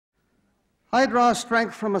I draw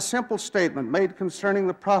strength from a simple statement made concerning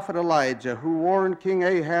the prophet Elijah, who warned King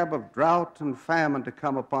Ahab of drought and famine to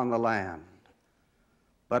come upon the land.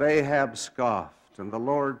 But Ahab scoffed, and the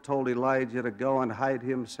Lord told Elijah to go and hide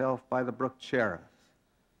himself by the brook Cherith,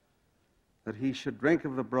 that he should drink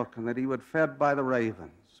of the brook, and that he would be fed by the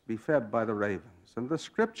ravens. And the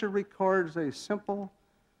Scripture records a simple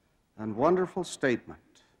and wonderful statement.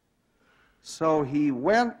 So he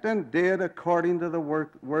went and did according to the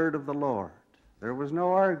word of the Lord. There was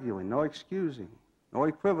no arguing, no excusing, no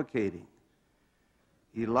equivocating.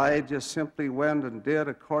 Elijah simply went and did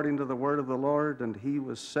according to the word of the Lord, and he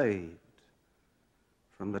was saved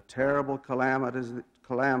from the terrible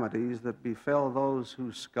calamities that befell those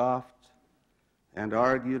who scoffed and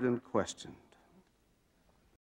argued and questioned.